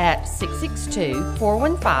us at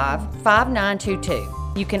 662-415-5922.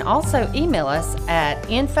 You can also email us at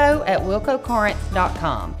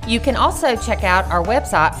info@wilcocorinth.com. You can also check out our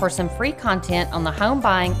website for some free content on the home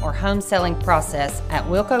buying or home selling process at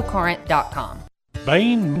wilcocorinth.com.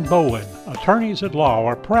 Bain & Bowen, attorneys at law,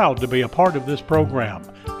 are proud to be a part of this program.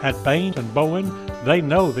 At Bain & Bowen, they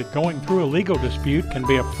know that going through a legal dispute can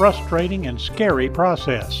be a frustrating and scary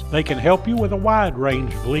process. They can help you with a wide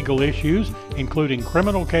range of legal issues, including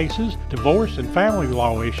criminal cases, divorce and family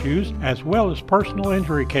law issues, as well as personal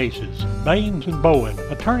injury cases. Bain & Bowen,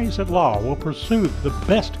 attorneys at law, will pursue the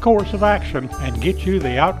best course of action and get you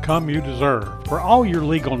the outcome you deserve. For all your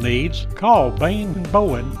legal needs, call Bain &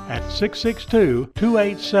 Bowen at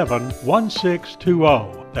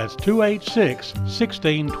 662-287-1620. That's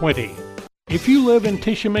 286-1620. If you live in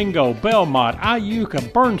Tishomingo, Belmont,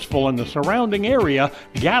 Iuka, Burnsville, and the surrounding area,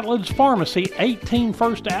 Gatlin's Pharmacy, 18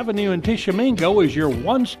 First Avenue in Tishomingo is your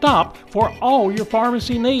one stop for all your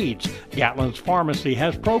pharmacy needs. Gatlin's Pharmacy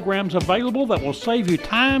has programs available that will save you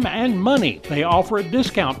time and money. They offer a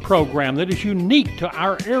discount program that is unique to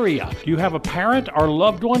our area. Do you have a parent or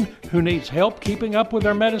loved one who needs help keeping up with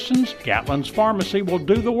their medicines? Gatlin's Pharmacy will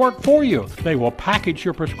do the work for you. They will package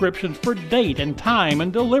your prescriptions for date and time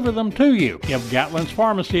and deliver them to you. Give Gatlin's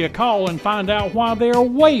Pharmacy a call and find out why they are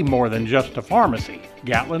way more than just a pharmacy.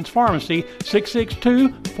 Gatlin's Pharmacy,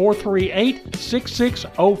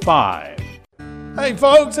 662-438-6605. Hey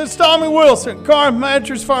folks, it's Tommy Wilson, Corinth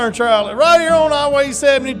Mattress Furniture Outlet, right here on Highway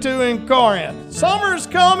 72 in Corinth. Summer's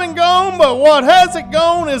come and gone, but what hasn't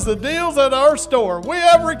gone is the deals at our store. We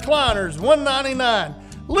have recliners, $199.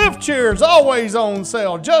 Lift chairs always on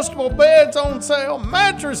sale. Adjustable beds on sale.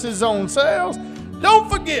 Mattresses on sale. Don't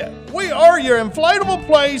forget, we are your inflatable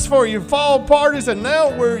place for your fall parties, and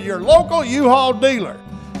now we're your local U-Haul dealer.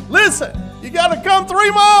 Listen, you got to come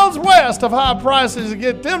 3 miles west of high prices to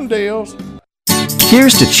get them deals.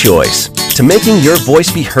 Here's to choice, to making your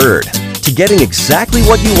voice be heard, to getting exactly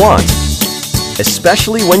what you want,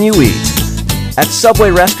 especially when you eat. At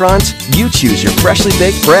Subway restaurants, you choose your freshly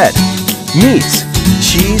baked bread, meats,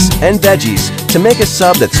 cheese, and veggies to make a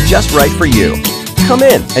sub that's just right for you. Come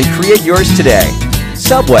in and create yours today.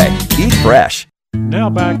 Subway, eat fresh. Now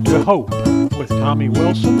back to Hope with Tommy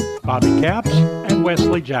Wilson, Bobby Capps, and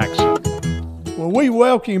Wesley Jackson. Well, we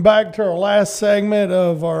welcome you back to our last segment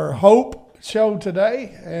of our Hope show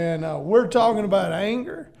today, and we're talking about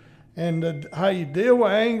anger and how you deal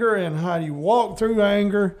with anger and how you walk through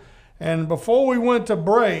anger. And before we went to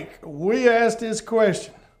break, we asked this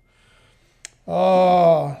question.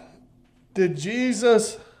 Did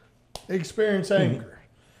Jesus experience anger?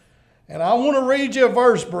 And I want to read you a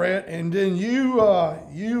verse, Brett, and then you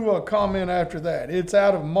comment after that. It's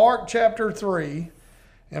out of Mark chapter 3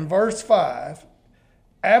 and verse 5.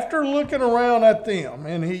 After looking around at them,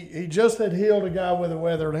 and he just had healed a guy with a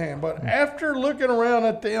withered hand, but after looking around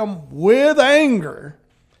at them with anger,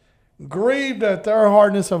 grieved at their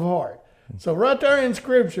hardness of heart. So right there in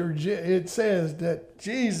Scripture, it says that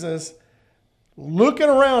Jesus looking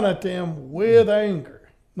around at them with anger.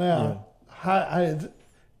 Now,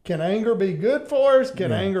 can anger be good for us?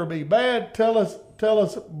 Can anger be bad? Tell us,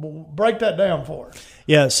 break that down for us.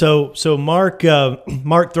 Yeah, so Mark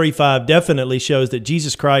 3:5 definitely shows that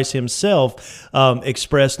Jesus Christ himself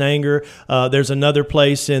expressed anger. There's another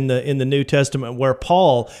place in the New Testament where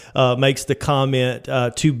Paul makes the comment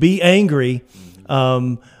to be angry,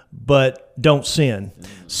 but don't sin.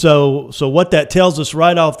 So what that tells us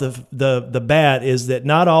right off the bat is that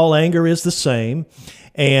not all anger is the same.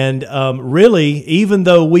 And really, even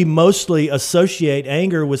though we mostly associate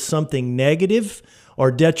anger with something negative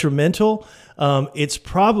or detrimental, it's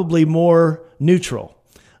probably more neutral.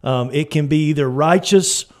 It can be either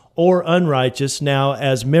righteous or unrighteous. Now,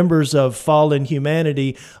 as members of fallen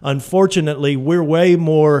humanity, unfortunately, we're way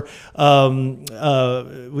more, we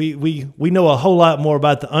know a whole lot more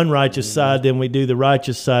about the unrighteous side than we do the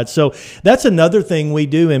righteous side. So that's another thing we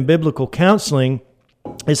do in biblical counseling,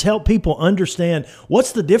 is help people understand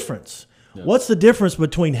what's the difference. Yeah. What's the difference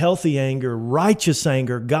between healthy anger, righteous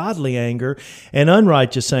anger, godly anger, and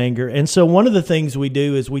unrighteous anger? And so one of the things we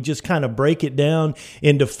do is we just kind of break it down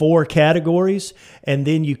into 4 categories, and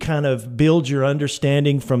then you kind of build your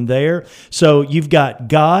understanding from there. So you've got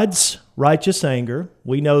God's righteous anger.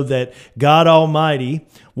 We know that God Almighty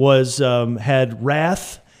had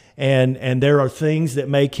wrath, and there are things that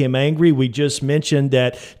make him angry. We just mentioned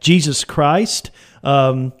that Jesus Christ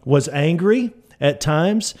was angry, at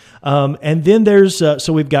times. And then there's,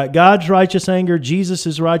 so we've got God's righteous anger,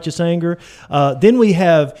 Jesus' righteous anger. Then we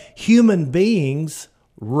have human beings'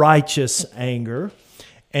 righteous anger.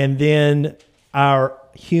 And then our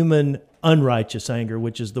human unrighteous anger,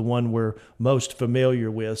 which is the one we're most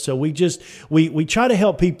familiar with. So we try to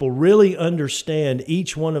help people really understand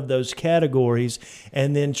each one of those categories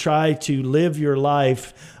and then try to live your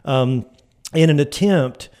life in an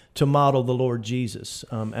attempt to model the Lord Jesus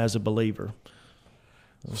as a believer.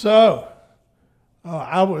 So,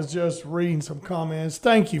 I was just reading some comments.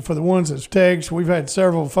 Thank you for the ones that's text. We've had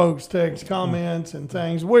several folks text comments and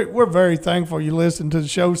things. We're very thankful you listen to the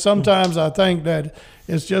show. Sometimes I think that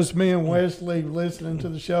it's just me and Wesley listening to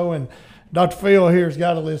the show, and Dr. Phil here's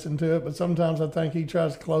got to listen to it, but sometimes I think he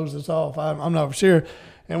tries to close us off. I'm not sure.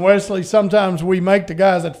 And Wesley, sometimes we make the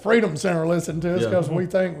guys at Freedom Center listen to us because we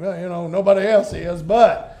think, well, nobody else is.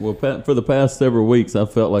 But for the past several weeks, I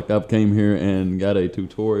felt like I've came here and got a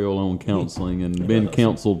tutorial on counseling and been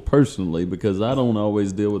counseled personally, because I don't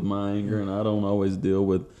always deal with my anger and I don't always deal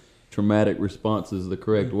with traumatic responses the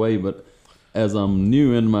correct way. But as I'm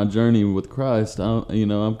new in my journey with Christ,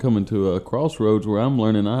 I'm coming to a crossroads where I'm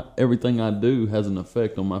learning everything I do has an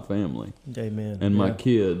effect on my family. Amen. And my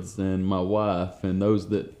kids and my wife and those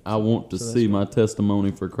that I want to see my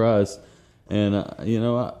testimony for Christ. And,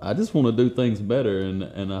 I just want to do things better.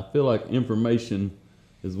 And I feel like information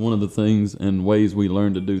is one of the things and ways we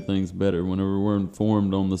learn to do things better. Whenever we're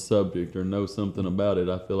informed on the subject or know something about it,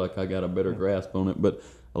 I feel like I got a better grasp on it. But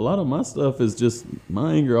a lot of my stuff is just,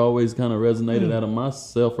 my anger always kind of resonated out of my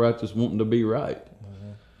self-righteous wanting to be right.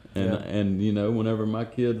 And whenever my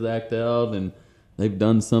kids act out and they've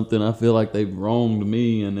done something, I feel like they've wronged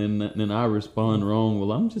me, and then I respond wrong.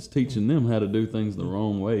 Well, I'm just teaching them how to do things the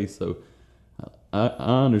wrong way. So I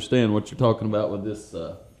understand what you're talking about with this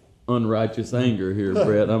unrighteous anger here,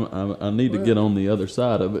 Brett. I need to get on the other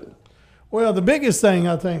side of it. Well, the biggest thing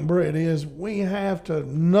I think, Brett, is we have to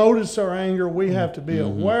notice our anger. We have to be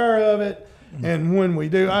aware of it. And when we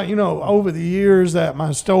do, over the years at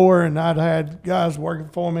my store, and I'd had guys working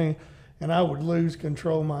for me, and I would lose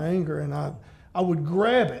control of my anger, and I would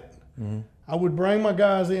grab it. I would bring my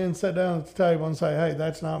guys in, sit down at the table, and say, hey,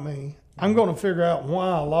 that's not me. I'm going to figure out why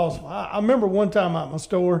I lost. I remember one time at my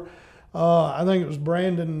store, I think it was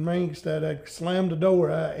Brandon Minks that had slammed the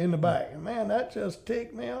door in the back. And, man, that just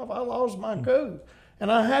ticked me off. I lost my cool.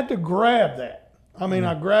 And I had to grab that. I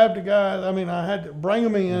grabbed the guys. I had to bring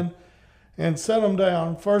them in and set them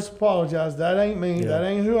down. First apologize. That ain't me. That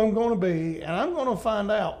ain't who I'm going to be. And I'm going to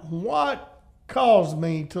find out what caused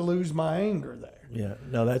me to lose my anger there. Yeah,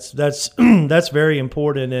 no, that's that's very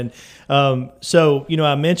important. And so,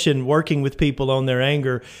 I mentioned working with people on their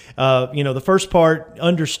anger. The first part,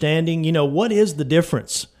 understanding, what is the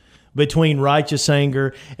difference between righteous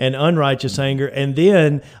anger and unrighteous anger? And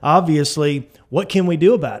then, obviously, what can we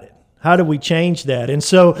do about it? How do we change that? And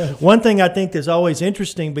so one thing I think is always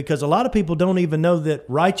interesting, because a lot of people don't even know that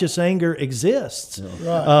righteous anger exists.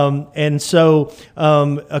 Right. And so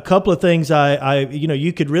a couple of things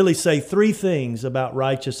you could really say three things about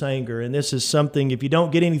righteous anger. And this is something, if you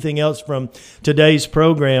don't get anything else from today's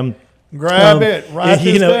program, grab it, write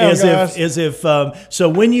this down, guys. So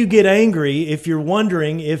when you get angry, if you're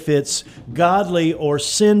wondering if it's godly or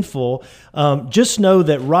sinful, just know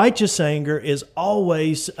that righteous anger is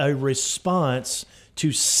always a response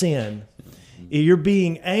to sin. You're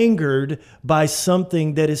being angered by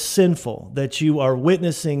something that is sinful, that you are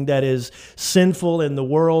witnessing that is sinful in the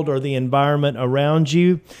world or the environment around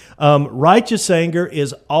you. Righteous anger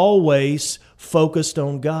is always focused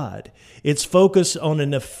on God. It's focused on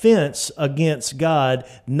an offense against God,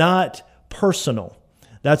 not personal.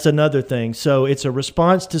 That's another thing. So it's a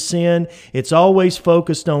response to sin. It's always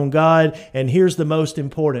focused on God. And here's the most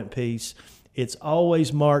important piece. It's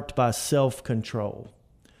always marked by self-control.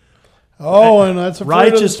 Oh, and that's a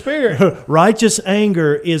fruit of the Spirit. Righteous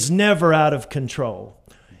anger is never out of control.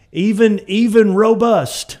 Even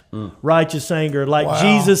robust righteous anger, like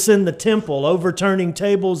Jesus in the temple, overturning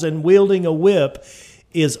tables and wielding a whip,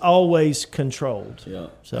 is always controlled. Yeah.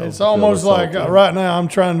 So it's almost like right now I'm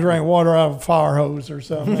trying to drink water out of a fire hose or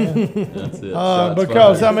something. That's it.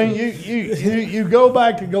 Because you go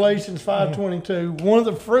back to Galatians 5:22. One of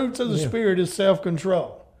the fruits of the Spirit is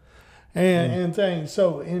self-control and things.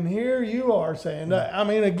 So in here you are saying that.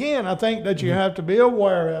 Again, I think that you have to be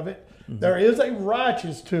aware of it. There is a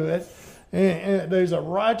righteous to it, and there's a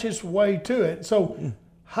righteous way to it. So.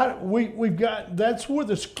 We've got, that's where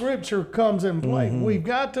the Scripture comes in play. We've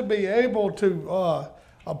got to be able to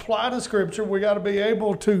apply the Scripture. We got to be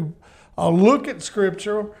able to look at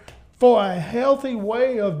Scripture for a healthy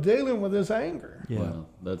way of dealing with this anger. Yeah. Wow,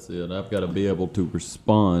 that's it. I've got to be able to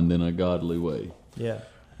respond in a godly way. Yeah.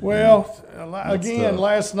 Well, That's again, tough.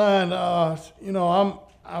 last night, I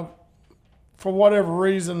for whatever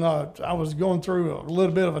reason, I was going through a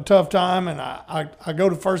little bit of a tough time, and I go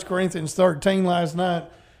to 1 Corinthians 13 last night,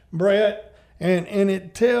 Brett, and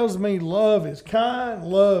it tells me love is kind,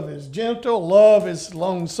 love is gentle, love is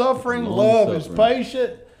long-suffering, love is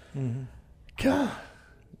patient. Mm-hmm. God.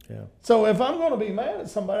 Yeah. So if I'm going to be mad at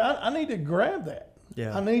somebody, I need to grab that.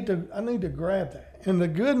 Yeah. I need to grab that. And the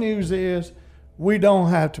good news is we don't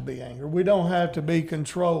have to be angry. We don't have to be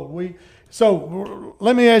controlled. So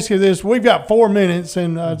let me ask you this. We've got 4 minutes,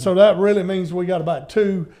 and so that really means we got about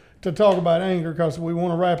 2 to talk about anger, because we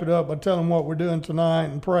want to wrap it up by telling what we're doing tonight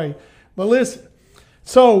and pray. But listen,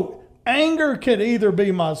 so anger could either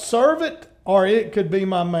be my servant or it could be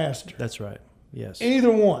my master. That's right. Yes.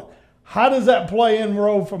 Either one. How does that play in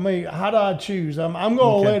role for me? How do I choose? I'm going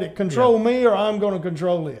to let it control me, or I'm going to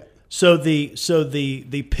control it. So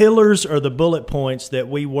the pillars or the bullet points that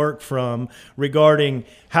we work from regarding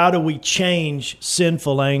how do we change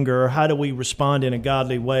sinful anger, or how do we respond in a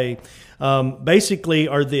godly way, basically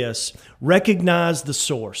are this: recognize the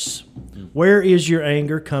source. Where is your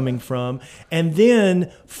anger coming from? And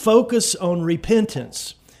then focus on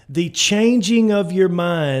repentance. The changing of your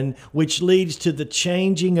mind, which leads to the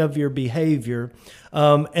changing of your behavior,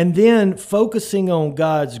 and then focusing on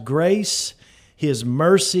God's grace, His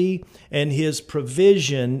mercy, and His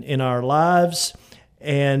provision in our lives,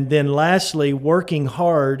 and then lastly, working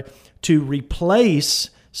hard to replace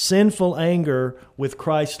sinful anger with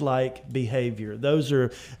Christ-like behavior. Those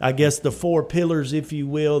are, I guess, the 4 pillars, if you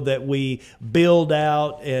will, that we build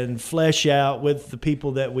out and flesh out with the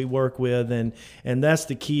people that we work with, and that's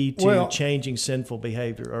the key to changing sinful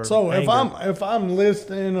behavior. Or so anger. if I'm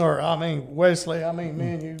listening, or Wesley, me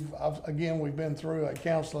and you, we've been through a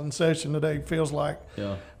counseling session today. Feels like,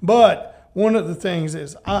 Yeah. But one of the things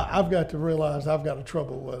is I've got to realize I've got a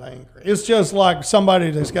trouble with anger. It's just like somebody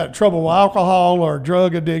that's got trouble with alcohol or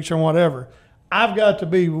drug addiction, whatever. I've got to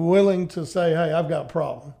be willing to say, hey, I've got a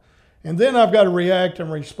problem. And then I've got to react and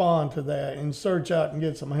respond to that and search out and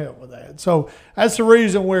get some help with that. So that's the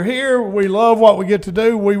reason we're here. We love what we get to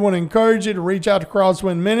do. We want to encourage you to reach out to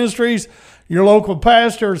Crosswind Ministries, your local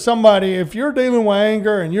pastor, or somebody. If you're dealing with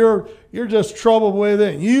anger and you're just troubled with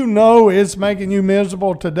it, and you know it's making you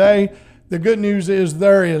miserable today, the good news is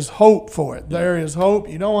there is hope for it. There is hope.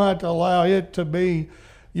 You don't have to allow it to be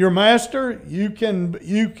your master. It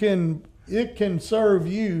can serve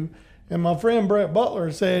you. And my friend Brett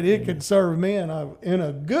Butler said it could serve me in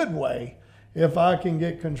a good way if I can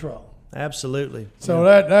get control. Absolutely. So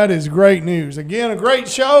that is great news. Again, a great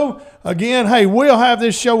show. Again, hey, we'll have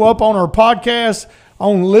this show up on our podcast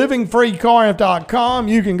on livingfreecorinth.com.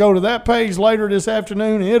 You can go to that page later this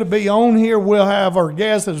afternoon, and it'll be on here. We'll have our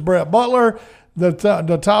guest as Brett Butler.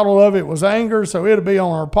 The title of it was Anger, so it'll be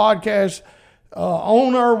on our podcast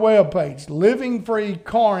on our webpage,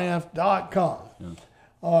 livingfreecorinth.com.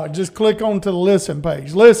 Just click on to the listen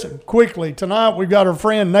page. Listen, quickly, tonight we've got our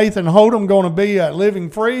friend Nathan Hodem going to be at Living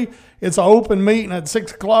Free. It's an open meeting at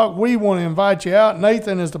 6 o'clock. We want to invite you out.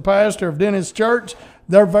 Nathan is the pastor of Dennis Church.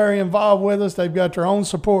 They're very involved with us. They've got their own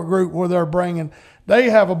support group where they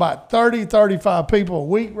have about 30, 35 people a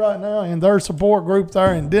week right now in their support group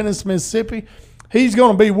there in Dennis, Mississippi. He's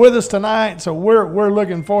going to be with us tonight, so we're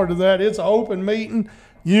looking forward to that. It's an open meeting.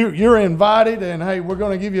 You're invited, and hey, we're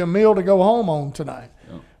going to give you a meal to go home on tonight.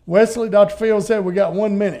 Yeah. Wesley, Dr. Field said we got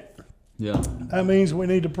 1 minute. Yeah. That means we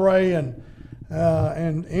need to pray and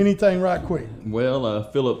anything right quick. Well,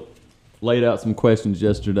 Philip laid out some questions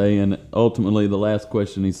yesterday, and ultimately the last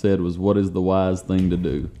question he said was, what is the wise thing to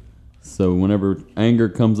do? So whenever anger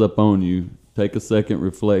comes up on you, take a second,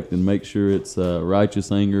 reflect, and make sure it's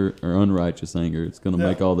righteous anger or unrighteous anger. It's going to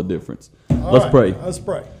make all the difference. Let's pray. Let's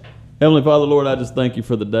pray. Heavenly Father, Lord, I just thank you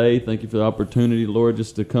for the day. Thank you for the opportunity, Lord,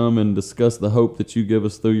 just to come and discuss the hope that you give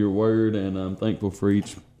us through your word. And I'm thankful for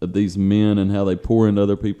each of these men and how they pour into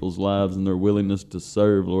other people's lives and their willingness to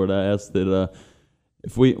serve. Lord, I ask that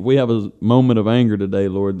if we have a moment of anger today,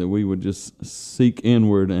 Lord, that we would just seek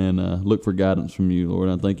inward and look for guidance from you, Lord.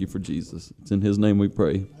 I thank you for Jesus. It's in his name we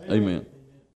pray. Amen.